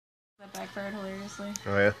That backfired hilariously.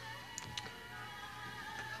 Oh, yeah?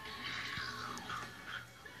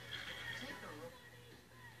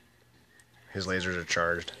 His lasers are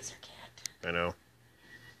charged. Laser cat. I know.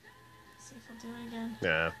 See if he'll do it again.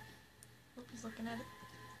 Yeah. Hope he's looking at it.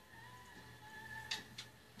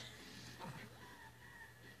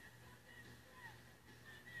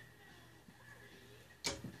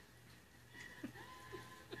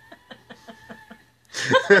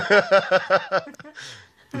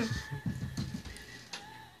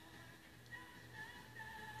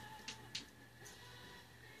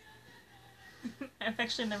 I've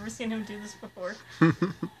actually never seen him do this before.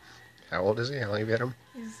 How old is he? How long have you had him?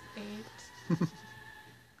 He's 8.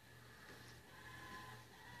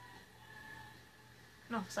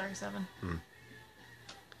 No, sorry, 7.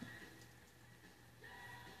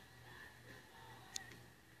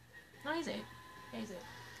 No, he's 8. Yeah, he's 8.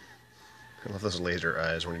 I love those laser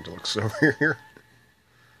eyes when he looks over here.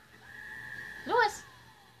 Lewis!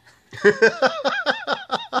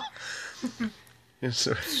 It's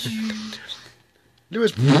so...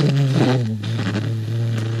 Lewis.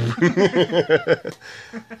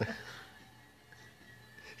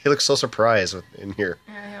 He looks so surprised in here.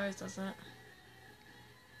 Yeah, he always does that.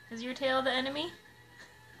 Is your tail the enemy?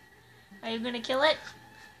 Are you gonna kill it?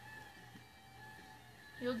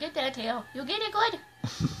 You'll get that tail. You'll get it good.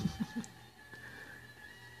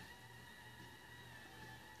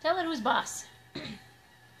 Tell it who's boss.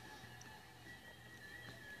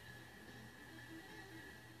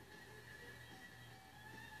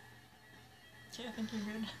 Okay, I think you're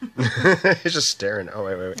good. He's just staring. Oh,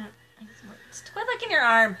 wait. Yeah, quit licking your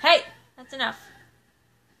arm. Hey, that's enough.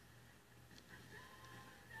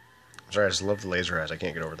 I'm sorry, I just love the laser eyes. I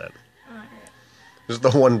can't get over that. Okay. There's the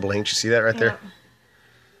one blink. You see that right there? Yeah.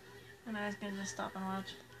 And I was gonna just stop and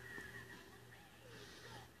watch.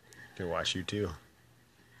 Can watch you too.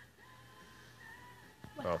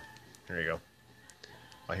 Oh, there you go.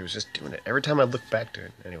 Oh, he was just doing it. Every time I look back to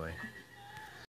it. Anyway.